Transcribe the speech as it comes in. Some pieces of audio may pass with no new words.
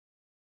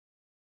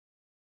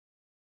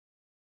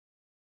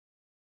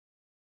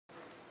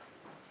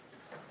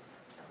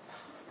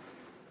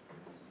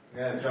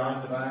We have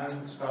John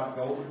Devine, Scott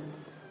Golden,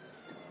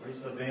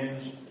 Lisa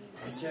Binge,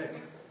 and Chick,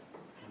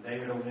 and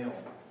David O'Neill.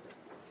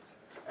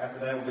 After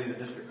that will be the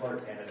district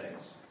clerk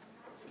candidates.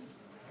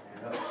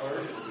 And up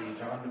first will be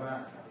John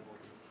Devine.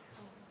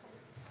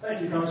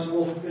 Thank you,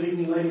 Constable. Good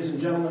evening, ladies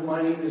and gentlemen.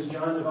 My name is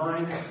John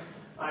Devine.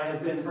 I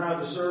have been proud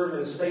to serve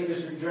as State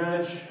District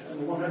Judge in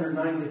the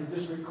 190th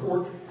District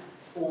Court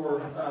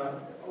for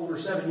over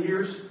 7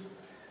 years.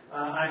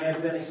 I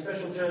have been a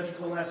special judge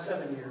for the last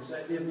 7 years.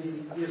 That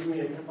gives me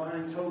a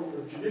combined total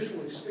of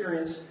judicial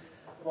experience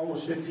of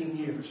almost 15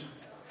 years.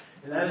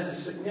 And that is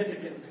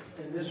significant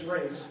in this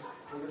race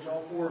in which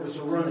all four of us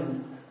are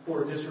running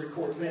for a district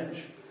court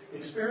bench.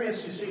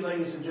 Experience, you see,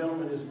 ladies and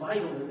gentlemen, is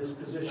vital in this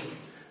position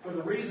for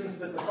the reasons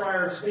that the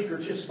prior speaker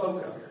just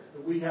spoke of.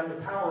 That we have the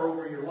power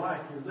over your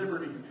life, your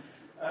liberty,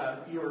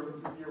 your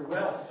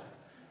wealth,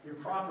 your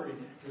property,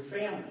 your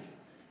family.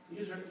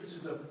 This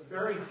is a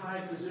very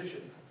high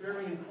position,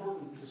 very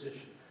important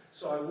position.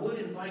 So I would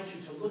invite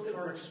you to look at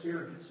our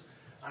experience.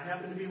 I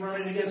happen to be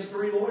running against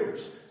 3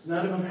 lawyers.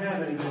 None of them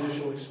have any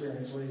judicial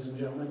experience, ladies and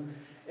gentlemen.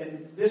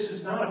 And this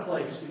is not a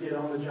place to get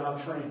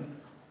on-the-job training.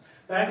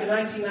 Back in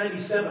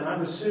 1997, I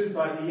was sued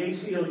by the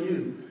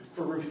ACLU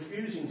for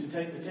refusing to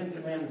take the 10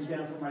 Commandments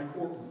down from my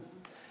courtroom.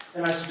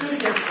 And I stood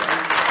against them.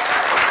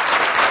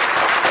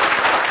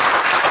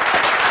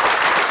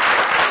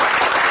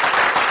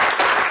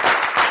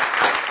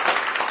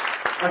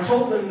 I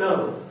told them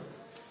no.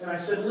 And I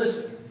said,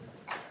 listen,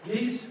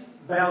 these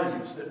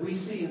values that we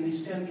see in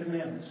these 10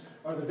 Commandments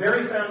are the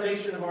very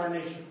foundation of our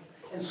nation.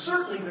 And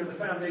certainly they're the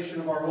foundation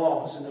of our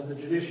laws and of the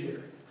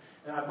judiciary.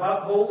 And I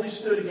boldly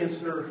stood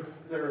against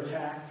their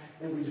attack,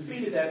 and we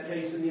defeated that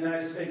case in the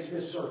United States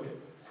Fifth Circuit.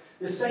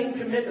 The same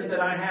commitment that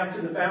I have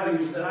to the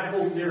values that I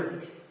hold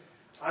dearly,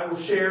 I will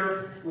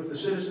share with the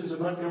citizens of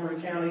Montgomery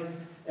County,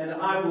 and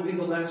I will be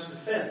the last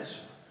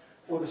defense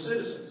for the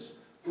citizens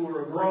who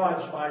are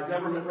abroad by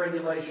government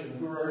regulation,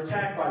 who are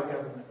attacked by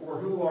government, or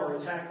who are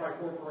attacked by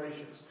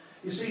corporations.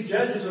 You see,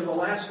 judges are the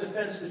last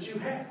defense that you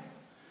have.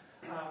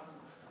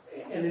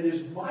 And it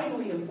is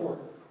vitally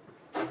important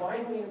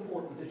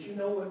that you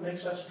know what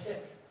makes us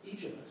tick,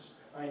 each of us.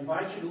 I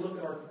invite you to look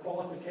at our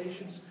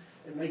qualifications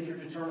and make your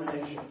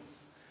determination.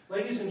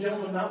 Ladies and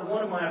gentlemen, not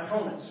one of my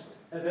opponents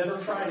have ever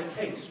tried a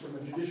case from a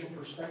judicial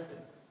perspective.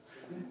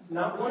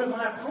 Not one of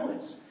my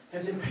opponents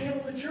has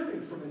impaneled a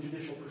jury from a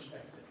judicial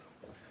perspective.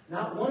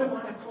 Not one of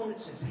my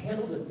opponents has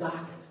handled a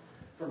docket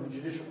from a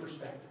judicial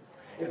perspective.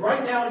 And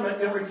right now in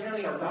Montgomery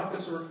County, our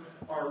dockets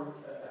are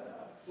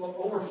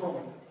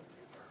overflowing.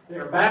 They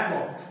are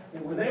backlogged.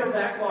 And when they are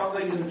backlogged,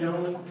 ladies and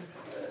gentlemen,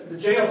 the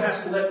jail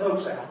has to let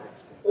folks out.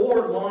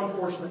 Or law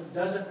enforcement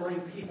doesn't bring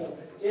people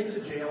into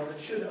jail that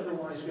should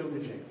otherwise go to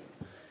jail.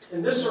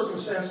 In this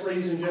circumstance,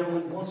 ladies and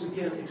gentlemen, once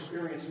again,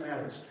 experience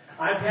matters.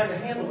 I've had to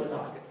handle a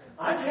docket.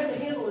 I've had to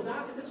handle a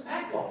docket that's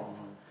backlogged.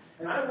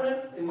 And I went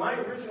in my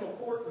original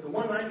court, the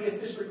 190th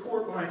District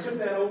Court, when I took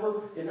that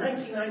over, in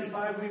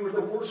 1995, we were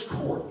the worst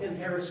court in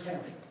Harris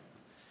County.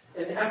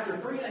 And after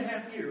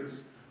 3.5 years,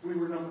 we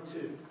were number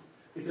 2.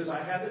 Because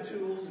I had the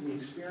tools and the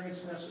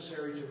experience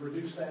necessary to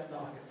reduce that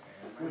docket,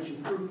 which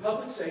improved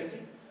public safety,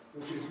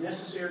 which is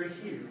necessary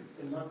here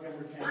in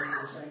Montgomery County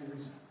for the same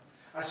reason.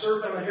 I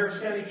served on the Harris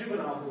County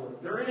Juvenile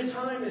Board. During a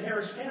time in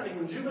Harris County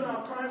when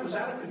juvenile crime was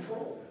out of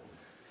control,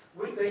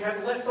 they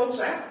had to let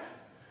folks out.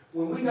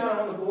 When we got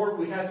on the board,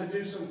 we had to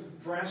do some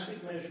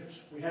drastic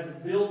measures. We had to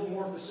build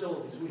more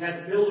facilities. We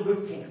had to build a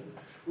boot camp.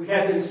 We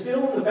had to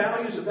instill in the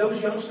values of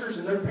those youngsters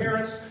and their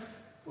parents,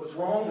 what's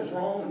wrong is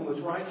wrong and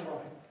what's right is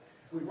right.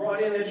 We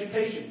brought in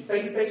education,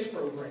 faith-based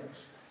programs,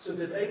 so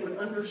that they would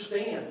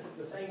understand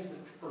the things that,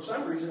 for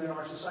some reason in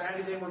our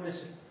society, they were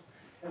missing.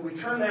 And we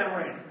turned that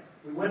around.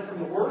 We went from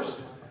the worst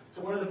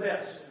to one of the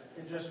best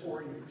in just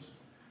 4 years.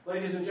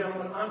 Ladies and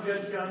gentlemen, I'm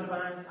Judge John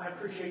Devine. I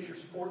appreciate your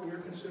support and your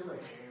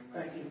consideration.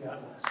 Thank you. God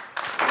bless.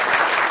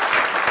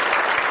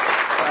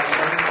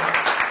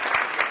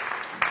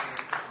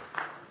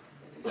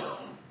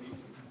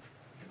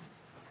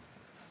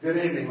 Good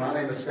evening. My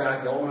name is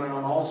Scott Golden, and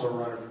I'm also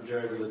running for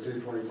judge of the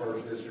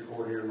 221st District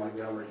Court here in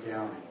Montgomery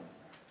County.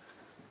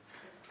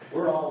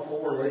 We're all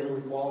 4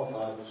 legally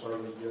qualified to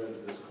serve as judge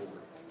of this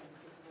court.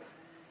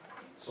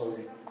 So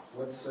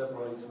what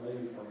separates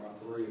me from my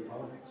 3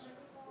 opponents?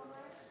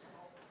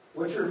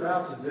 What you're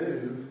about to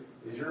do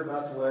is you're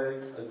about to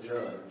elect a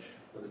judge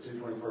for the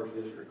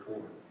 221st District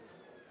Court.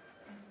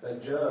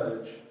 That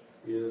judge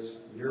is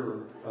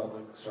your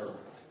public servant.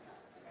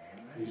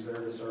 He's there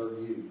to serve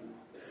you.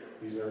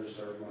 He's there to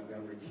serve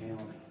Montgomery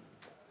County.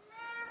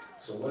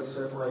 So what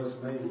separates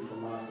me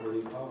from my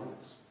 3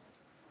 opponents?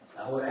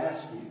 I would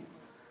ask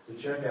you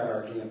to check out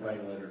our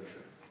campaign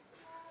literature.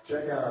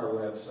 Check out our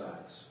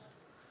websites.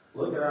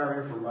 Look at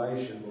our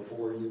information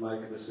before you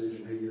make a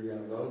decision who you're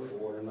going to vote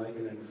for and make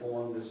an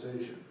informed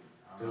decision.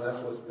 Because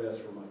that's what's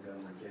best for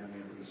Montgomery County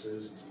and for the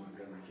citizens of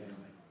Montgomery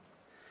County.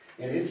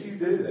 And if you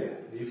do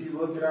that, if you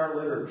look at our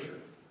literature,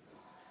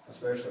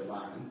 especially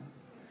mine,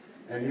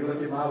 and you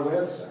look at my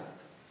website,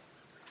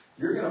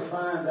 you're going to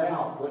find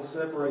out what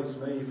separates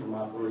me from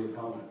my 3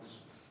 opponents.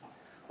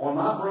 On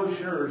my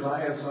brochures, I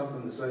have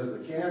something that says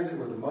the candidate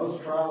with the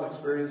most trial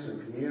experience and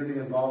community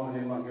involvement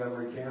in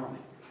Montgomery County.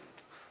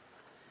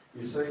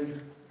 You see,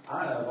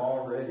 I have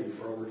already,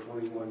 for over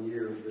 21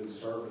 years, been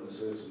serving the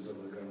citizens of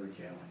Montgomery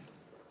County.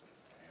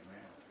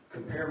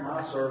 Compare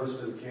my service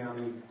to the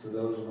county to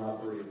those of my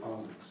three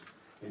opponents,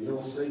 and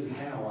you'll see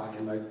how I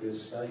can make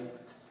this statement.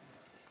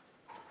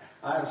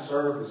 I have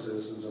served the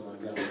citizens of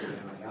Montgomery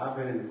County. I've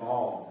been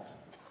involved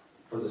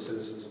for the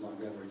citizens of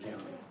Montgomery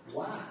County.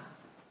 Why?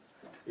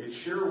 It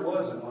sure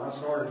wasn't when I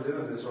started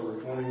doing this over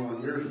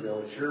 21 years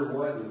ago. It sure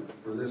wasn't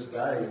for this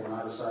day when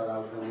I decided I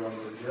was going to run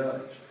for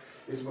judge.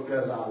 It's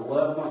because I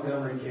love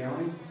Montgomery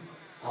County.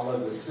 I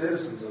love the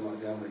citizens of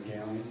Montgomery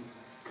County.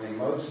 And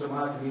most of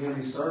my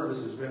community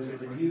service has been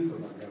for the youth of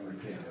Montgomery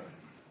County.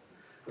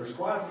 There's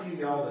quite a few of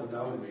y'all that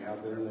know me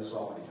out there in this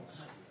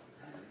audience.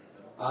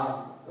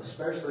 I'm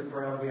especially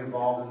proud to be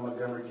involved in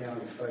Montgomery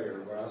County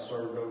Fair, where I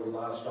served over the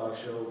livestock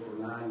show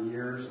for 9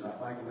 years, and I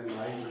think I'm in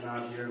my 8th or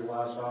 9th year of the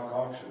livestock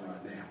auction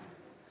right now.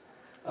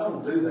 I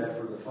don't do that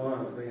for the fun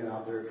of being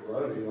out there at the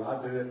rodeo.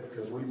 I do it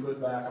because we put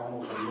back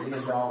almost $1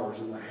 million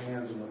in the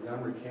hands of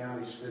Montgomery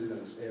County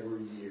students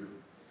every year.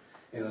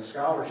 And a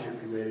scholarship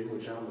committee,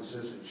 which I'm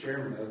assistant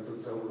chairman of,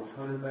 puts over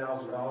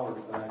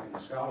 $100,000 back in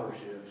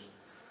scholarships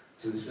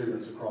to the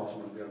students across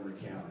Montgomery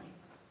County.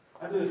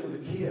 I do it for the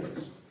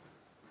kids.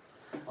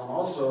 I'm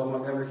also a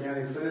Montgomery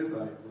County Food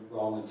Bank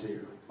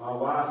volunteer. My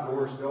wife,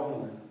 Doris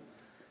Goldman,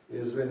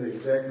 has been the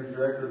executive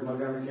director of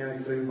Montgomery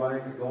County Food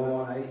Bank going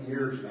on 8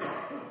 years now.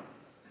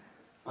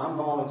 I'm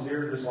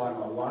volunteered just like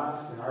my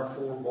wife and our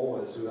 4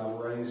 boys who I've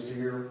raised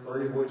here,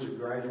 3 of which have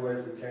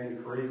graduated from Caney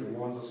Creek, and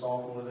one's a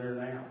sophomore there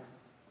now.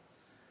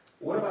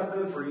 What am I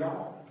doing for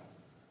y'all?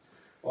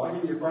 Well, I'll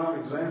give you a prime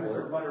example.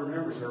 Everybody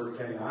remembers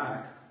Hurricane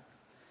Ike.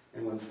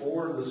 And when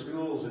 4 of the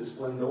schools at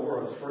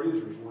Splendora's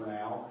freezers went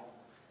out,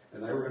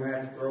 and they were going to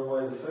have to throw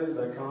away the food,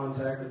 they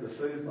contacted the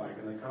food bank,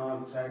 and they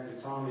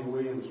contacted Tommy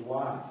Williams'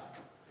 wife.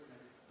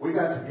 We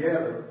got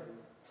together.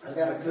 I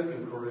got a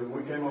cooking crew, and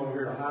we came over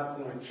here to High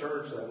Point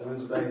Church that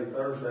Wednesday and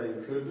Thursday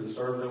and cooked and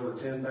served over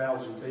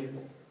 10,000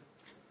 people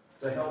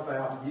to help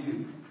out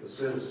you, the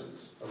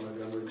citizens of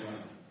Montgomery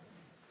County.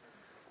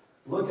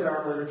 Look at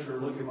our literature,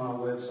 look at my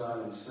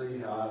website, and see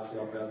how I've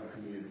helped out the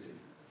community.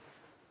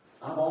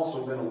 I've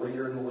also been a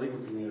leader in the legal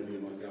community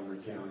in Montgomery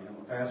County. I'm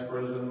a past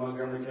president of the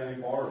Montgomery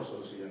County Bar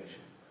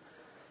Association.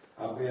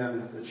 I've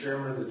been the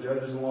chairman of the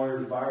Judges and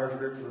Lawyers Buyers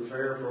Group for the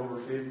Fair for over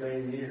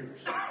 15 years.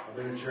 I've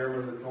been the chairman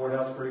of the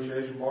Courthouse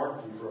Appreciation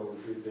Barbecue for over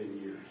 15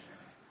 years.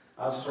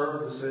 I've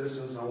served the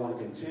citizens, and I want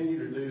to continue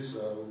to do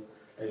so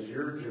as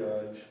your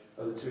judge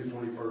of the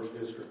 221st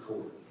District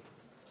Court.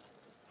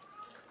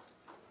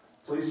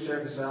 Please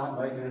check us out and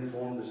make an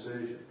informed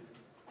decision.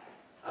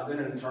 I've been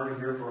an attorney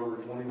here for over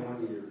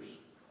 21 years.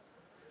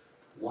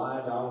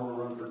 Why do I want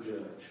to run for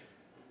judge?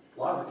 A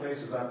lot of the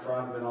cases I've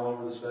tried have been all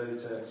over the state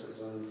of Texas,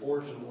 and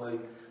unfortunately,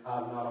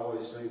 I've not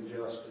always seen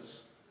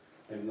justice.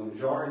 And the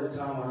majority of the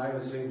time when I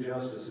haven't seen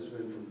justice, it's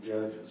been from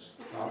judges,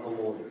 not the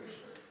lawyers.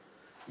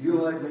 You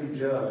elect me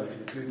judge in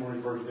the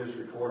 221st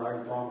District Court, I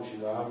can promise you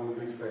that I will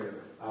be fair.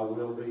 I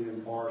will be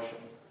impartial.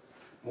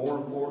 More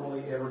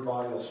importantly,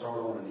 everybody will start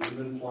on an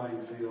even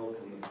playing field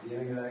from the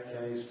beginning of that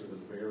case to the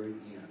very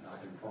end. I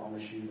can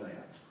promise you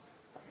that.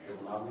 There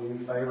will not be any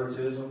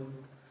favoritism.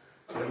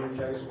 Every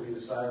case will be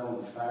decided on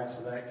the facts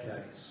of that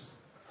case.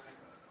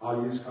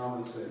 I'll use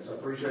common sense. I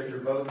appreciate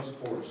your vote and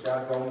support.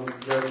 Scott Goldman,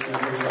 Judge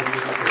County District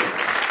Court.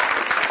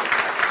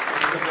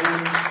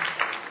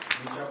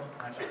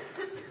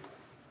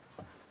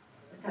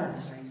 It's kind of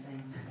a strange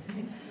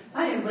thing.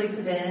 My name is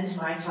Lisa Benge,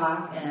 my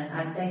chalk, and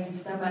I thank you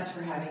so much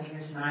for having me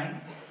here tonight.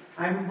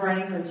 I'm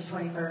running for the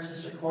 221st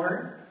District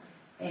Court,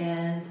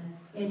 and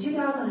in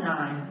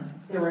 2009,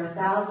 there were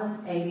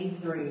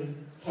 1,083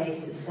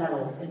 cases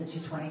settled in the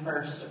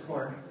 221st District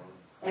Court.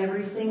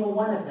 Every single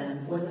one of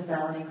them was a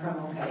felony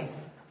criminal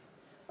case.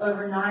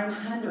 Over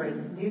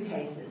 900 new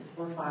cases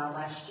were filed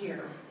last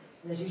year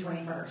in the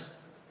 221st.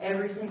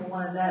 Every single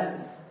one of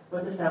those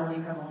was a felony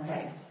criminal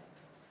case.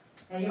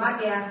 And you might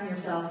be asking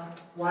yourself,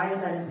 why is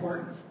that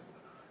important?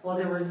 Well,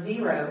 there were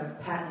 0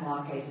 patent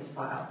law cases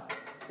filed.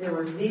 There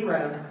were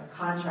 0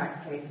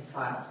 contract cases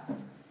filed.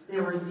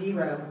 There were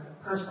 0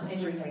 personal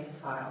injury cases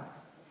filed.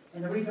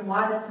 And the reason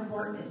why that's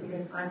important is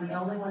because I'm the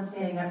only one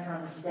standing up here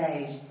on the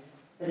stage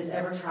that has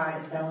ever tried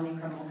a felony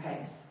criminal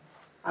case.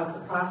 I was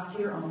a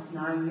prosecutor almost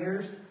 9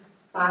 years,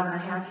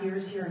 5.5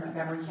 years here in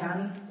Montgomery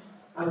County.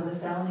 I was a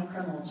felony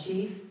criminal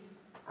chief.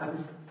 I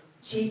was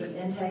chief of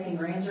intake and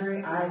grand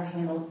jury. I've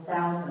handled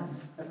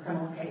thousands of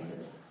criminal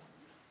cases.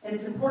 And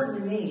it's important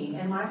to me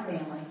and my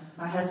family,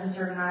 my husband's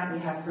here tonight, we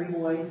have 3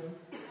 boys,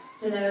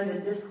 to know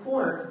that this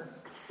court,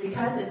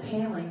 because it's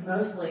handling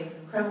mostly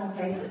criminal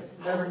cases,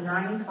 over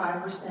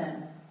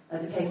 95%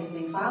 of the cases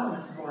being filed in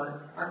this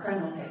court are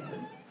criminal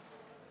cases.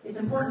 It's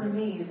important to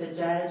me that the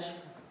judge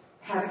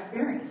have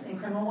experience in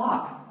criminal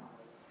law.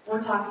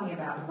 We're talking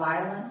about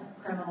violent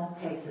criminal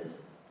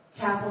cases,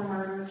 capital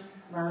murders,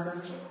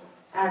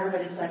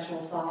 aggravated sexual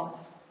assaults.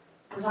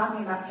 We're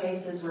talking about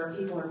cases where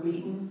people are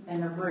beaten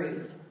and they're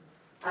bruised.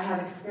 I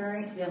have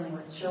experience dealing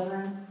with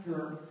children who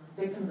are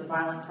victims of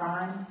violent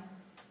crime,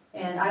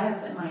 and I have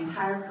spent my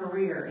entire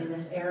career in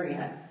this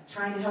area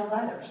trying to help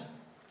others.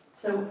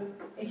 So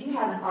if you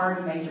haven't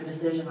already made your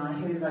decision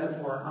on who to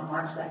vote for on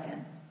March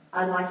 2nd,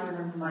 I'd like you to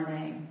remember my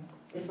name.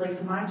 It's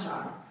Lisa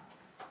Mychok.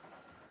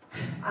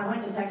 I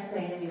went to Texas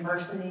A&M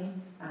University.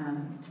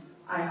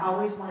 I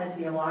always wanted to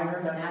be a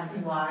lawyer. Don't ask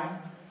me why.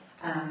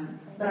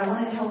 But I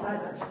wanted to help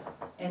others,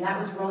 and that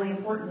was really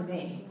important to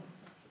me.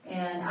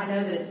 And I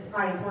know that it's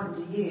probably important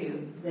to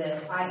you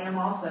that I am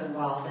also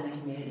involved in the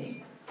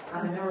community.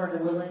 I'm a member of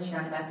the Woodlands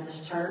United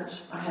Methodist Church.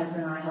 My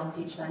husband and I help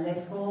teach Sunday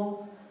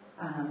school.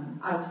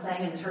 I was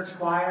sang in the church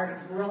choir.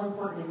 It's real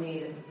important to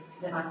me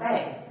that my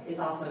faith is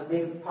also a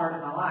big part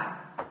of my life.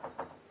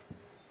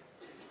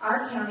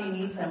 Our county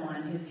needs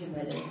someone who's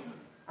committed.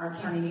 Our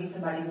county needs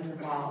somebody who's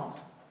involved.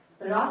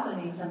 But it also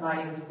needs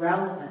somebody with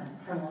relevant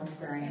criminal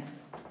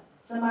experience.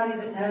 Somebody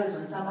that knows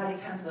when somebody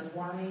comes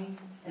before me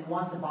and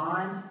wants a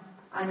bond,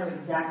 I know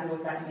exactly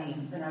what that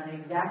means. And I know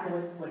exactly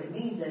what it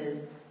means is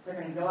they're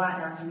going to go out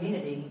in our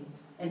community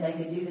and they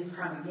could do this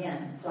crime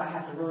again. So I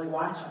have to really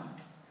watch them.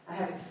 I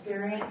have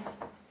experience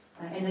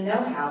and the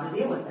know-how to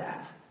deal with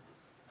that.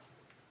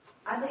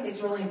 I think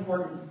it's really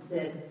important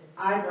that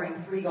I bring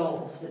 3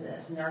 goals to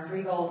this. And there are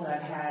 3 goals that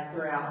I've had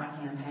throughout my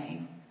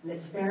campaign. And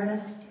it's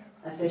fairness,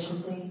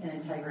 efficiency, and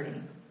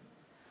integrity.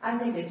 I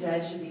think a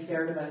judge should be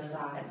fair to both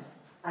sides.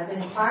 I've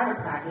been in private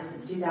practice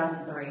since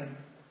 2003.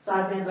 So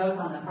I've been both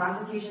on the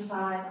prosecution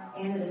side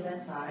and the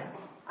defense side.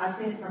 I've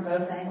seen it from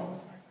both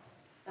angles.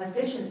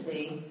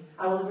 Efficiency,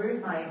 I will agree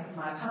with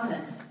my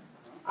opponents.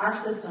 Our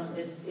system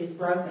is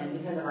broken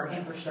because of our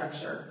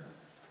infrastructure.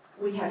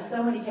 We have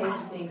so many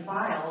cases being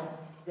filed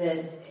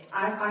that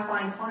I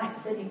find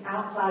clients sitting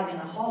outside in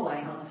the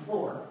hallway on the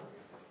floor.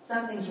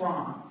 Something's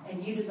wrong,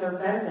 and you deserve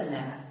better than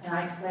that. And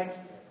I expect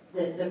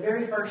that the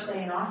very first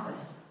day in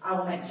office, I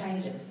will make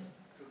changes.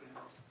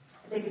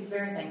 Thank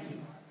you.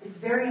 It's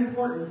very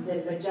important that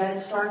if a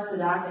judge starts the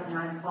docket at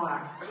 9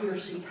 o'clock, he or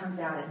she comes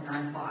out at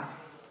 9 o'clock.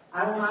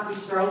 I will not be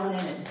strolling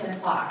in at 10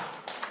 o'clock.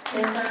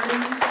 10:30,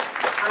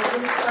 I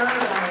just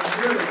served on a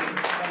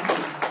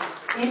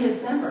jury in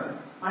December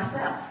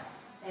myself.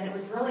 And it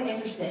was really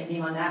interesting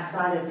being on that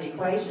side of the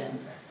equation.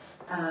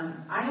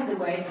 I had to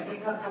wait a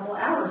couple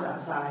hours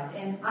outside,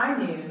 and I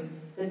knew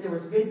that there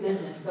was good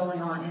business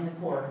going on in the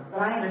court.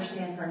 But I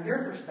understand from your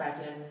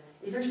perspective,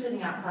 if you're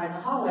sitting outside in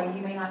the hallway,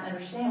 you may not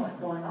understand what's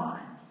going on.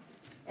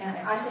 And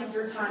I think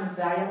your time is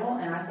valuable,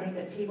 and I think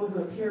that people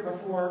who appear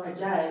before a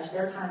judge,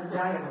 their time is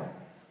valuable.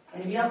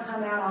 And if you don't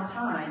come out on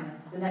time,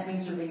 then that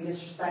means you're being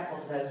disrespectful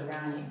to those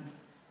around you.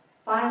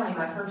 Finally,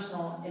 my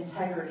personal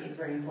integrity is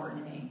very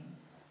important to me.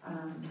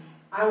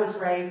 I was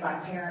raised by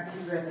parents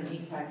who grew up in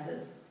East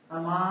Texas. My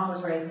mom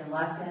was raised in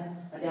Lufkin.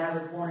 My dad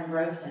was born in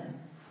Groveton.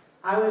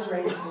 I was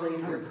raised to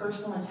believe your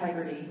personal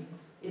integrity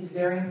is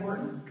very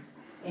important.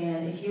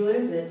 And if you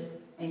lose it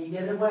and you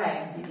give it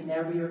away, you can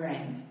never be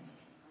regained.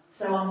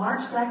 So on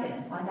March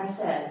 2nd, like I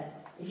said,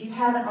 if you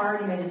haven't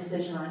already made a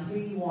decision on who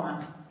you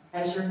want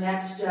as your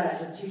next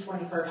judge of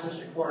 221st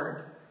District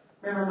Court,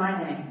 remember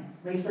my name,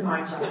 Lisa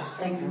Mychok.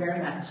 Thank you very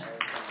much.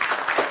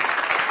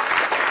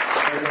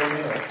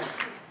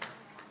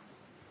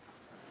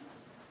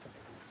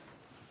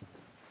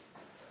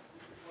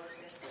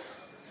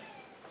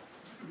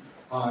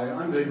 Hi,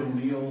 I'm Dave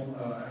O'Neill,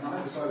 and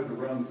I decided to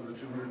run for the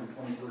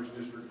 221st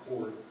District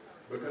Court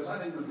because I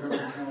think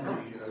Montgomery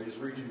County is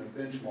reaching a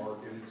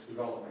benchmark in its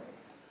development.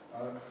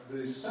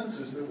 The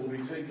census that will be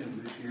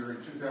taken this year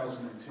in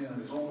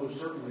 2010 is almost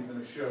certainly going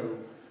to show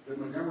that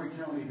Montgomery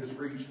County has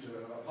reached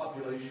a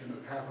population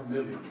of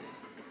 500,000.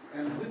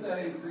 And with that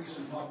increase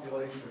in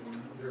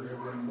population, there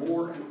have been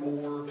more and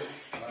more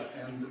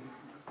and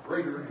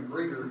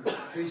greater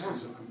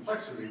cases of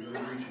complexity that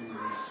are reaching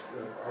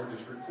our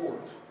district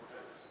courts.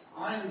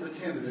 I am the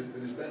candidate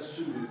that is best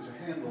suited to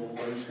handle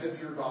those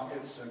heavier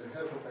dockets and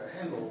to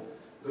handle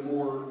the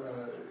more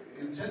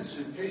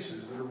intensive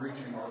cases that are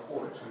reaching our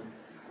courts. And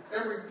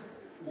every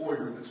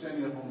lawyer that's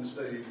standing up on the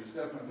stage is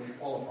definitely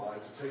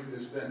qualified to take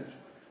this bench.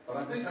 But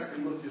I think I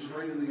can look you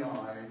straight in the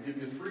eye and give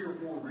you 3 or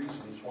 4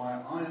 reasons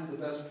why I am the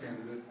best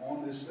candidate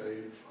on this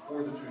stage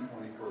for the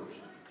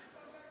 221st.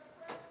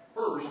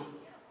 First,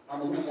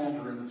 I'm a little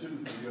longer in the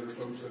tooth than the other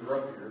folks that are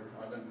up here.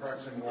 I've been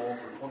practicing law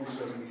for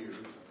 27 years.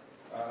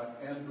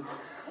 And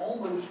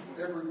almost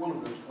every one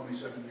of those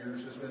 27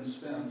 years has been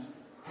spent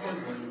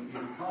handling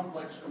either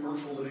complex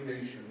commercial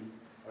litigation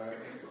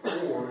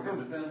or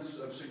in defense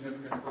of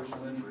significant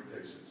personal injury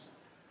cases.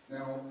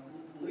 Now,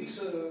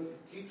 Lisa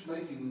keeps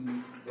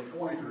making the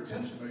point, or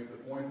attempts to make the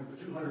point, that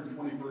the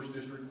 221st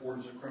District Court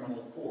is a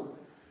criminal court.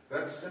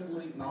 That's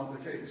simply not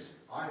the case.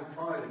 I have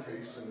tried a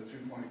case in the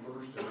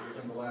 221st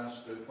within the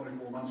last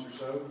 24 months or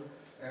so,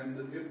 and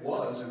it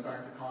was, in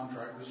fact, a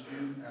contract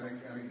dispute and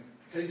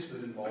a case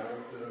that involved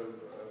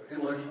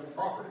intellectual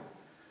property.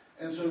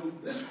 And so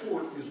this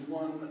court is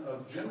one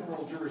of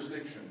general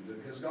jurisdiction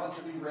that has got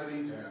to be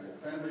ready to handle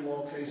family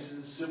law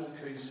cases, civil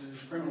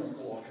cases, criminal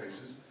law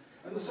cases.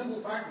 And the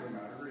simple fact of the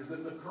matter is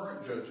that the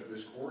current judge of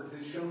this court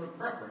has shown a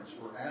preference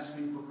for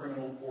asking for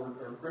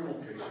criminal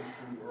cases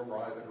to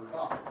arrive at her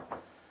docket.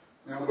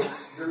 Now,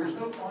 there is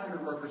no finer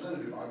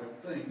representative, I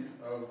would think,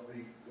 of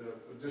the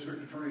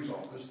district attorney's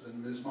office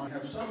than Ms. might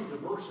have some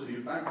diversity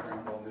of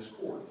background on this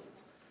court.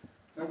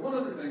 Now, one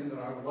other thing that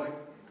I would like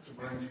to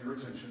bring to your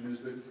attention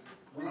is that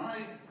when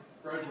I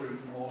graduated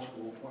from law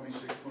school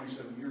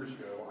 27 years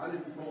ago, I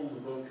didn't fold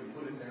the book and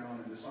put it down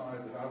and decide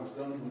that I was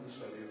done with the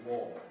study of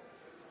law.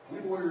 We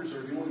lawyers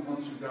are the only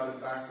ones who got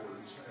it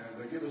backwards,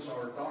 and they give us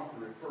our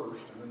doctorate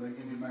first, and then they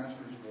give you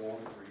master's of law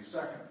degree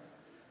second.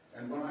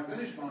 And when I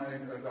finished my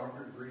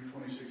doctorate degree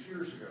 26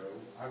 years ago,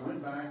 I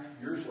went back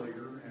years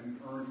later and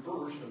earned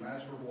first a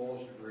Master of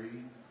Laws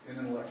degree in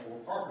intellectual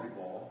property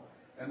law,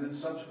 and then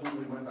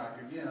subsequently went back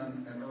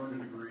again and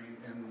earned a degree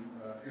in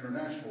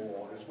international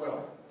law as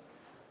well.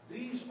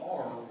 These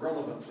are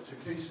relevant to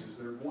cases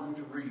that are going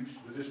to reach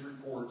the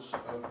district courts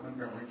of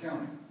Montgomery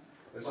County.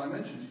 As I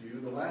mentioned to you,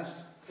 the last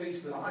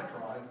case that I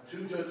tried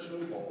to Judge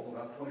Snowball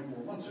about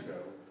 24 months ago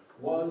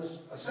was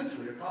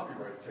essentially a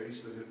copyright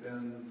case that had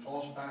been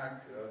tossed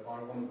back by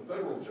one of the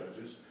federal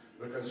judges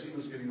because he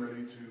was getting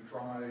ready to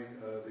try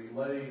the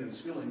lay and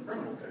skilling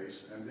criminal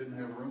case and didn't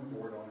have room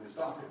for it on his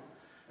docket.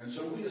 And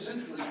so we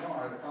essentially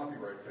tried a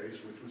copyright case,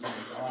 which was in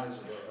the guise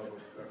of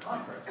a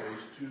contract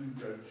case, to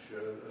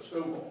Judge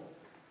Snowball,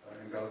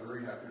 and got a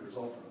very happy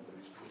result on the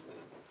police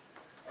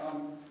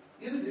report.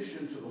 In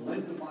addition to the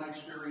length of my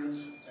experience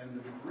and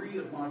the degree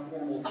of my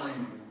formal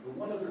training, the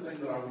one other thing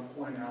that I would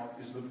point out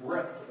is the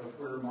breadth of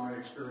where my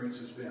experience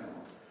has been.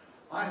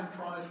 I have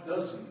tried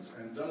dozens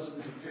and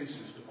dozens of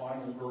cases to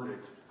final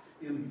verdict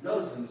in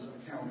dozens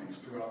of counties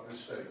throughout this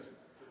state.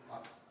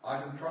 I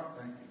have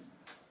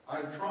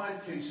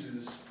tried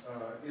cases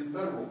in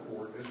federal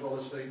court as well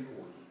as state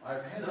court.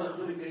 I've handled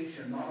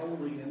litigation not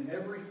only in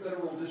every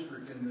federal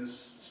district in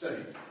this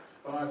state,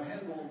 but I've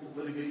handled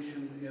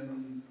litigation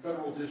in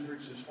federal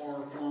districts as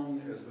far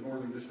flung as the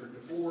Northern District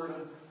of Florida,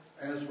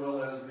 as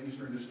well as the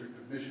Eastern District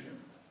of Michigan.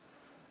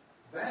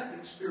 That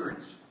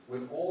experience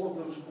with all of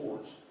those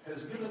courts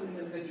has given me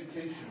an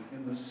education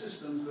in the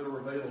systems that are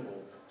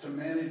available to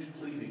manage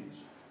pleadings,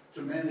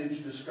 to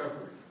manage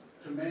discovery,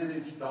 to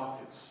manage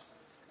dockets.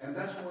 And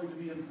that's going to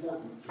be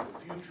important to the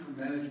future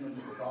management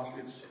of the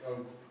dockets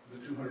of the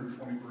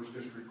 221st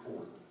District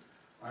Court.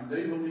 I'm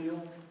Dave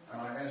O'Neill,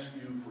 and I ask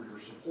you for your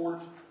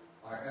support.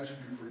 I ask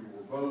you for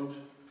your vote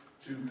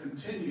to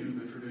continue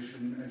the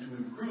tradition and to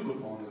improve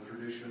upon the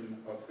tradition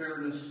of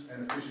fairness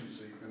and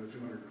efficiency in the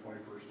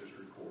 221st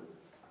District Court.